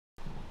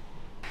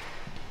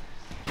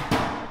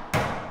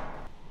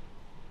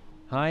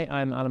Hi,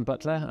 I'm Alan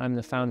Butler. I'm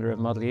the founder of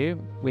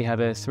Modelu. We have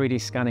a 3D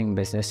scanning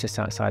business just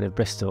outside of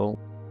Bristol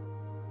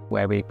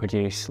where we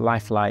produce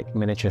lifelike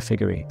miniature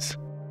figurines.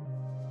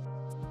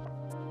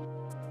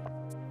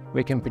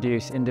 We can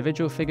produce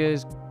individual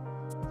figures,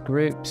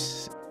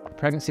 groups,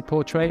 pregnancy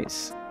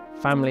portraits,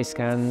 family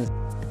scans,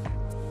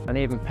 and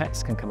even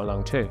pets can come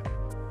along too.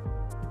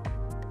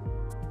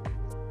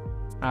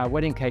 Our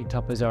wedding cake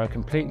toppers are a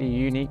completely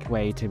unique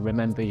way to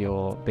remember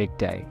your big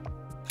day.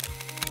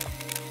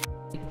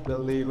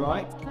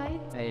 Right.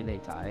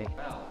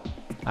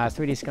 Our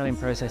 3D scanning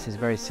process is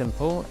very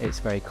simple, it's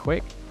very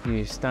quick.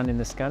 You stand in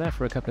the scanner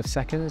for a couple of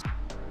seconds.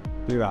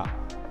 Do that.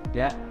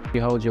 Yeah. You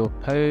hold your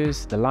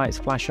pose, the lights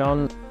flash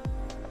on,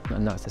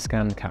 and that's the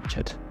scan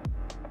captured.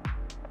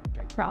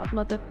 Proud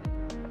mother.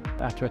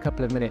 After a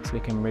couple of minutes, we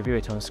can review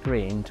it on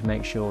screen to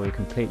make sure we're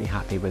completely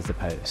happy with the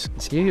pose.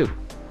 It's you.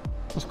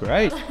 That's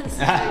great. That's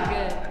so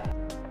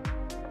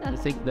good. You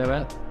think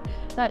they're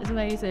That is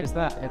amazing. Is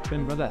that a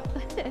twin brother?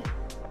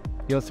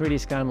 Your 3D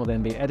scan will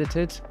then be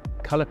edited,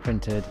 colour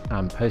printed,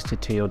 and posted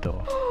to your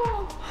door.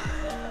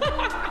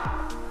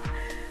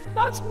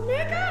 That's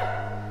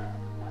mega!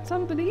 That's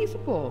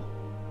unbelievable.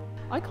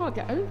 I can't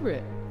get over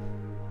it.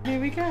 Here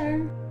we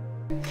go.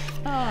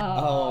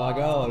 Oh my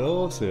god,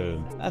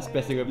 awesome. That's the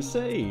best thing I've ever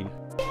seen.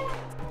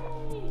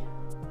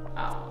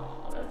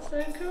 Oh, that's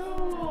so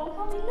cool.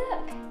 Oh,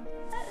 look,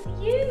 that's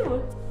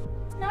you.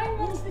 9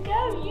 months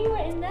ago, you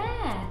were in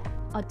there.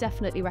 I'd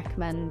definitely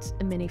recommend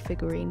a mini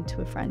figurine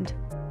to a friend.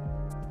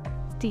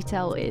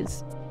 Detail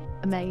is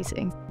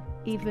amazing.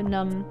 Even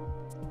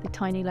the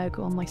tiny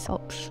logo on my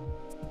socks.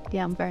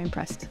 Yeah, I'm very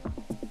impressed.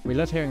 We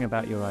love hearing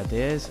about your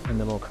ideas, and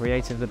the more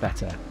creative the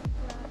better.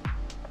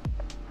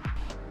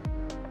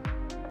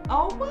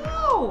 Oh,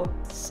 wow!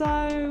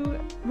 So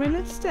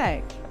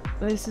realistic.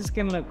 This is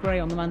going to look great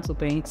on the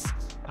mantelpiece.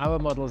 Our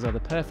models are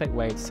the perfect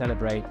way to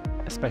celebrate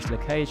a special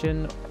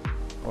occasion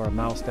or a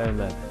milestone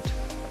moment.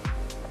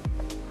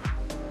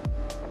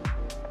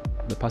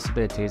 The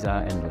possibilities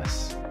are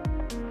endless.